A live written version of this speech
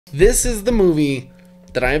This is the movie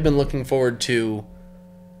that I have been looking forward to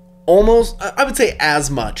almost, I would say, as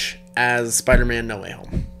much as Spider-Man No Way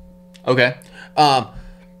Home. Okay.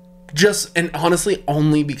 And honestly,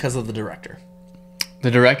 only because of the director.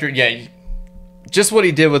 The director, yeah. Just what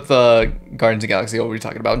he did with Guardians of the Galaxy, what were we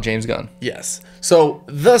talking about? James Gunn. Yes. So,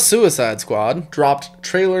 The Suicide Squad dropped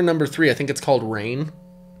trailer number 3. I think it's called Rain.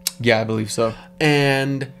 Yeah, I believe so.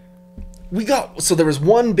 And so there was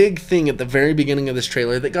one big thing at the very beginning of this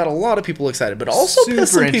trailer that got a lot of people excited, but also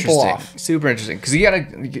pissed some people off. Super interesting. Because you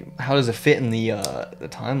gotta, how does it fit in the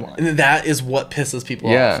timeline? And that is what pisses people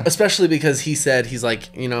off. Especially because he's like,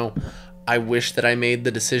 I wish that I made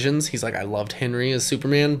the decisions. He's like, I loved Henry as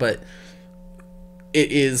Superman, but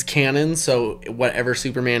it is canon, so whatever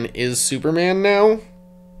Superman is Superman now,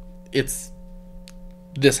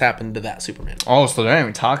 this happened to that Superman. Oh, so they're not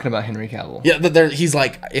even talking about Henry Cavill. Yeah, but he's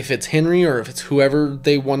like, if it's Henry or if it's whoever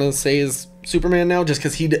they want to say is Superman now, just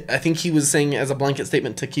because I think he was saying as a blanket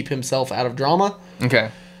statement to keep himself out of drama.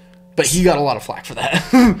 Okay. But he got a lot of flack for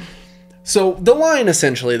that. So the line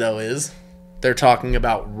essentially, though, is they're talking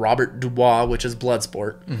about Robert Dubois, which is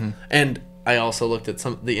Bloodsport. Mm-hmm. And I also looked at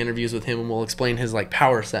some of the interviews with him, and we'll explain his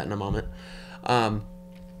power set in a moment.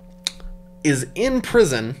 Is in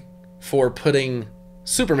prison for putting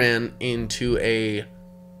Superman into a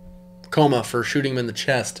coma for shooting him in the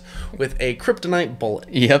chest with a kryptonite bullet.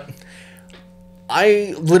 Yep.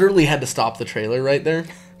 I literally had to stop the trailer right there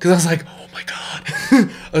because I was like, oh my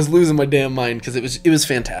god. I was losing my damn mind because it was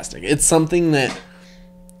fantastic. It's something that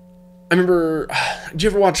I remember. Did you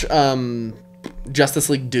ever watch Justice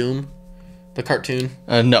League Doom, the cartoon?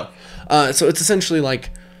 No. So it's essentially like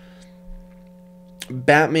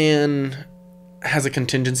Batman has a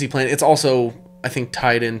contingency plan. It's also, I think,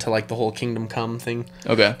 tied into the whole Kingdom Come thing.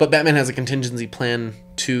 Okay. But Batman has a contingency plan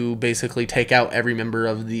to basically take out every member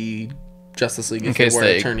of the Justice League if they were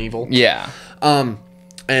to turn evil. Yeah.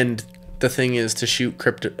 And the thing is to shoot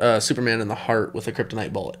Superman in the heart with a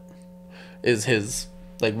kryptonite bullet is his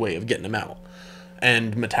way of getting him out.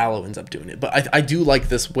 And Metallo ends up doing it. But I do like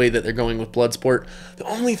this way that they're going with Bloodsport. The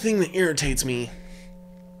only thing that irritates me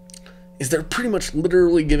is they're pretty much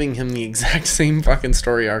literally giving him the exact same fucking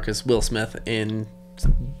story arc as Will Smith in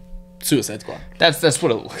Suicide Squad. That's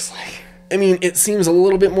what it looks like. I mean, it seems a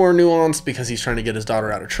little bit more nuanced because he's trying to get his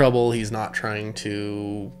daughter out of trouble. He's not trying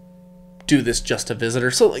to do this just to visit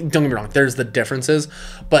her. So, don't get me wrong, there's the differences,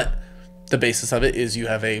 but the basis of it is you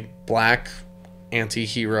have a black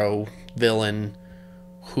anti-hero villain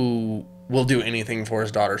who will do anything for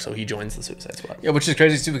his daughter, so he joins the Suicide Squad. Yeah, which is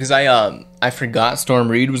crazy too because I forgot Storm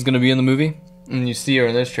Reed was going to be in the movie, and you see her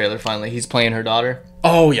in this trailer finally. He's playing her daughter.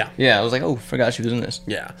 Oh yeah. Yeah, I was like, oh, forgot she was in this.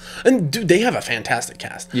 Yeah, and dude, they have a fantastic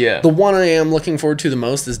cast. Yeah. The one I am looking forward to the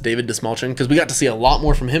most is David Dastmalchian because we got to see a lot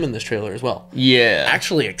more from him in this trailer as well. Yeah.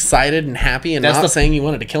 Actually excited and happy and not saying he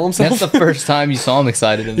wanted to kill himself. That's the first time you saw him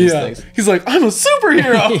excited in these things. He's like, I'm a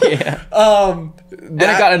superhero. Yeah. And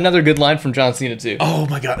I got another good line from John Cena too. Oh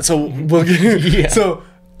my god! So so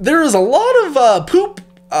there is a lot of poop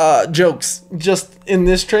jokes just in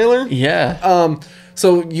this trailer. Yeah.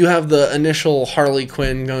 So you have the initial Harley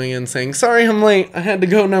Quinn going in saying, "Sorry, I'm late. I had to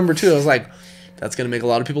go number 2." I was like, that's gonna make a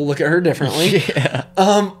lot of people look at her differently. Yeah.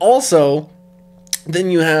 Also, then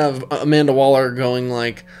you have Amanda Waller going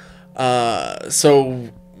like, "So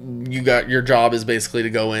you got your job is basically to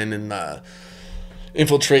go in and."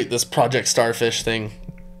 Infiltrate this Project Starfish thing.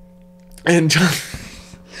 And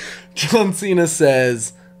John Cena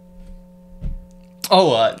says...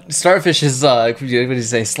 Oh, Starfish is, what did you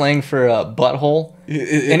say, slang for butthole?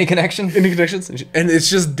 Any connection? Any connections? And it's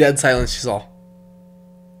just dead silence. She's all...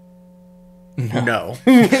 No.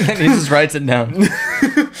 And then he just writes it down.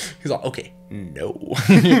 He's all, okay, no.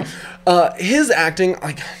 His acting,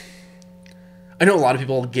 I know a lot of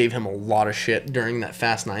people gave him a lot of shit during that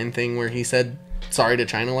Fast 9 thing where he said... sorry to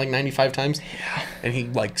China 95 times. Yeah. And he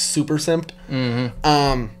super simped.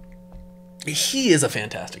 Mm-hmm. He is a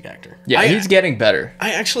fantastic actor. Yeah, he's getting better.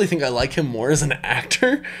 I actually think I like him more as an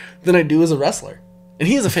actor than I do as a wrestler. And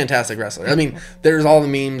he is a fantastic wrestler. I mean, there's all the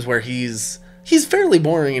memes where he's fairly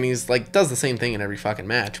boring and he's does the same thing in every fucking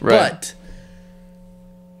match. Right. But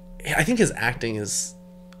I think his acting is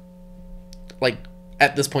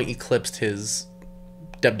at this point eclipsed his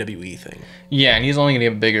WWE thing. Yeah, and he's only gonna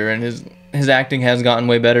get bigger, and his acting has gotten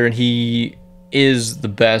way better, and he is the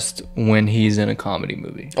best when he's in a comedy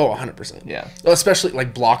movie. Oh, 100%. Yeah. Especially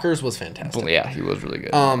Blockers was fantastic. Yeah, he was really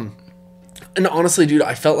good. And honestly, dude,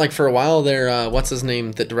 I felt like for a while there, what's his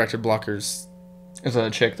name that directed Blockers? It's a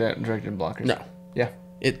chick that directed Blockers. No. Yeah.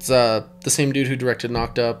 It's the same dude who directed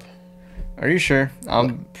Knocked Up. Are you sure?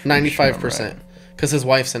 I'm 95%. Because his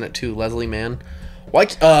wife's in it too, Leslie Mann. Why?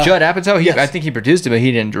 Judd Apatow. yes. I think he produced it, but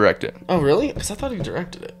he didn't direct it. Oh, really? Because I thought he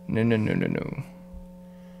directed it. No. No.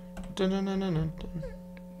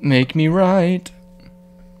 Make me right.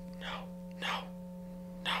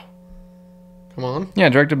 Come on. Yeah,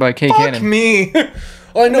 directed by Kay Fuck Cannon. me.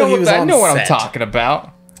 Well, I know he was on I know what set. I'm talking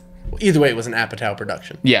about. Either way, it was an Apatow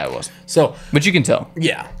production. Yeah, it was. So, But you can tell.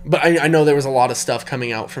 yeah. But I know there was a lot of stuff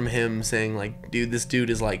coming out from him saying, like, dude, this dude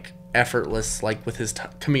is, like, effortless, like, with his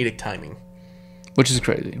comedic timing. Which is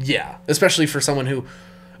crazy. Yeah. Especially for someone who...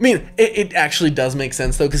 I mean, it actually does make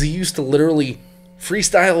sense, though, because he used to literally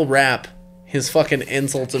freestyle rap his fucking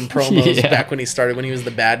insults and promos back when he started, when he was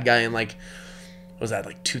the bad guy in, like... What was that,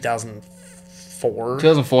 like, 2004?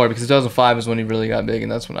 2004, because 2005 is when he really got big,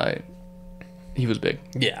 and that's when he was big.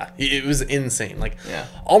 Yeah, it was insane. Like, Yeah.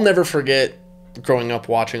 I'll never forget growing up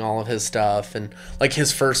watching all of his stuff and like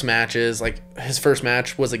his first matches. Like his first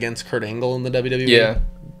match was against Kurt Angle in the WWE. Yeah,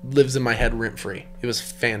 lives in my head rent free. It was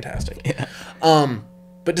fantastic. Yeah.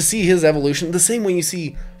 But to see his evolution, the same way you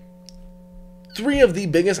see three of the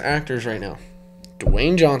biggest actors right now,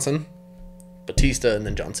 Dwayne Johnson, Batista, and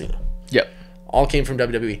then John Cena. Yep. All came from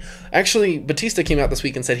WWE. Actually, Batista came out this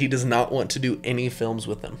week and said he does not want to do any films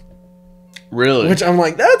with them. Really? Which I'm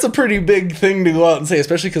like, that's a pretty big thing to go out and say,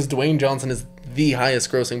 especially because Dwayne Johnson is the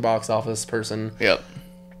highest grossing box office person,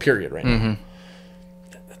 period, right now.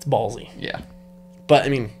 That's ballsy. Yeah. But, I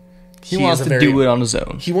mean, he wants to do it on his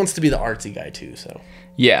own. He wants to be the artsy guy, too, so.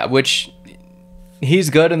 Yeah, which he's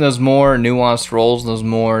good in those more nuanced roles, those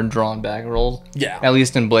more drawn-back roles. Yeah. At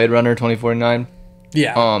least in Blade Runner 2049.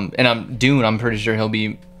 Yeah. And Dune, I'm pretty sure he'll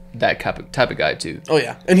be that type of guy, too. Oh,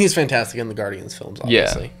 yeah. And he's fantastic in the Guardians films,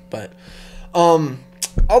 obviously. Yeah. But,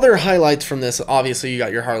 other highlights from this, obviously, you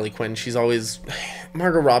got your Harley Quinn. She's always...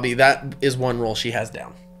 Margot Robbie, that is one role she has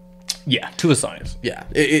down. Yeah, to a science. Yeah.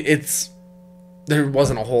 It's... There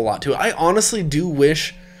wasn't a whole lot to it. I honestly do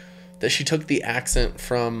wish that she took the accent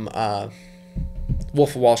from Wolf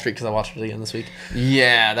of Wall Street, because I watched it again this week.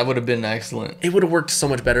 Yeah, that would have been excellent. It would have worked so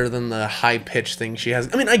much better than the high-pitched thing she has.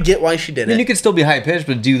 I mean, I get why she did it. You could still be high-pitched,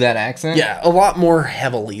 but do that accent. Yeah, a lot more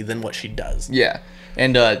heavily than what she does. Yeah.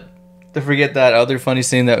 And to forget that other funny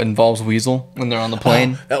scene that involves Weasel when they're on the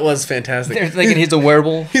plane. Oh, that was fantastic. They're thinking he's a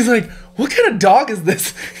werewolf. He's like, what kind of dog is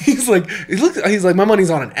this? He's like, my money's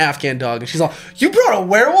on an Afghan dog. And she's all, you brought a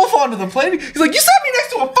werewolf onto the plane? He's like, you sat me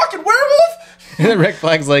next to a fucking werewolf? And then Rick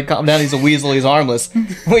Flag's like, calm down, he's a weasel, he's harmless.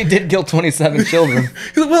 We did kill 27 children.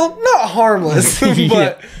 He's like, well, not harmless,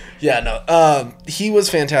 but yeah, no. He was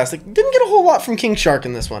fantastic. Didn't get a whole lot from King Shark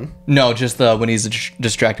in this one. No, just when he's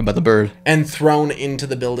distracted by the bird. And thrown into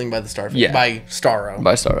the building by the starfish. Yeah. By Starro.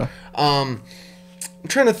 By Starro. I'm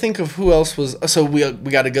trying to think of who else was... So we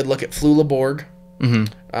got a good look at Flula Borg.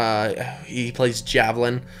 Mm-hmm. He plays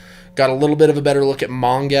Javelin. Got a little bit of a better look at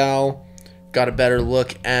Mongal. Got a better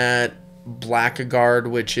look at Blackguard,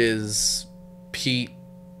 which is Pete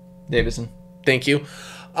Davidson. Thank you.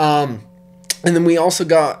 And then we also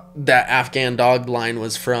got that Afghan dog line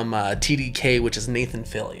was from TDK, which is Nathan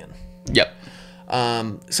Fillion. Yep.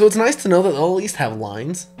 So it's nice to know that they'll at least have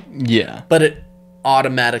lines. Yeah. But it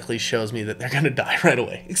automatically shows me that they're going to die right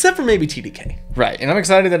away. Except for maybe TDK. Right. And I'm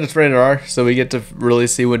excited that it's rated R, so we get to really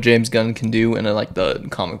see what James Gunn can do in the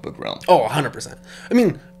comic book realm. Oh, 100%. I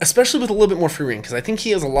mean, especially with a little bit more free reign, because I think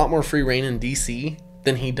he has a lot more free reign in DC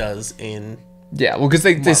than he does in... Yeah, well, because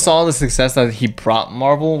they saw the success that he brought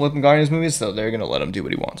Marvel with the Guardians movies, so they're going to let him do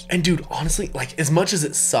what he wants. And dude, honestly, like, as much as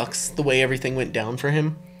it sucks the way everything went down for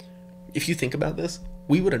him, if you think about this,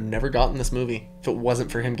 we would have never gotten this movie if it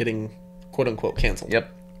wasn't for him getting quote-unquote canceled. Yep.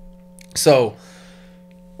 So,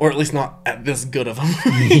 or at least not at this good of a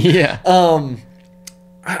movie. Yeah.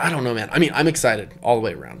 I don't know, man. I mean, I'm excited all the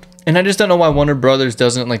way around. And I just don't know why Warner Brothers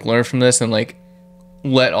doesn't, learn from this and,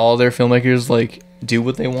 let all their filmmakers, do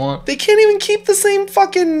what they want. They can't even keep the same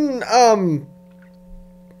fucking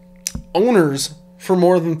owners for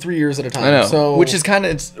more than 3 years at a time. I know. So, which is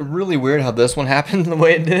it's really weird how this one happened the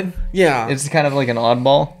way it did. Yeah. It's kind of like an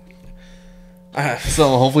oddball.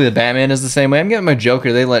 So hopefully the Batman is the same way. I'm getting my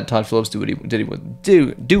Joker. They let Todd Phillips do what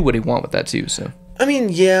he want with that too. So I mean,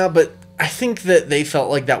 yeah, but I think that they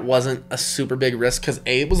felt like that wasn't a super big risk because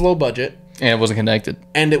A, it was low budget. And it wasn't connected.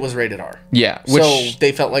 And it was rated R. Yeah. So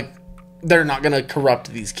they felt like they're not going to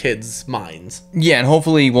corrupt these kids' minds. Yeah, and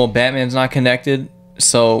hopefully, Batman's not connected,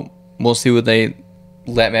 so we'll see what they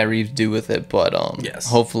let Matt Reeves do with it, but yes.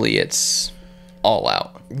 Hopefully it's all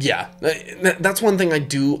out. Yeah. That's one thing I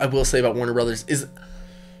will say about Warner Brothers is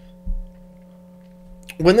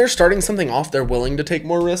when they're starting something off, they're willing to take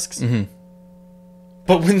more risks. Mm-hmm.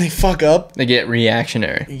 But when they fuck up... They get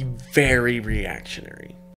reactionary. Very reactionary.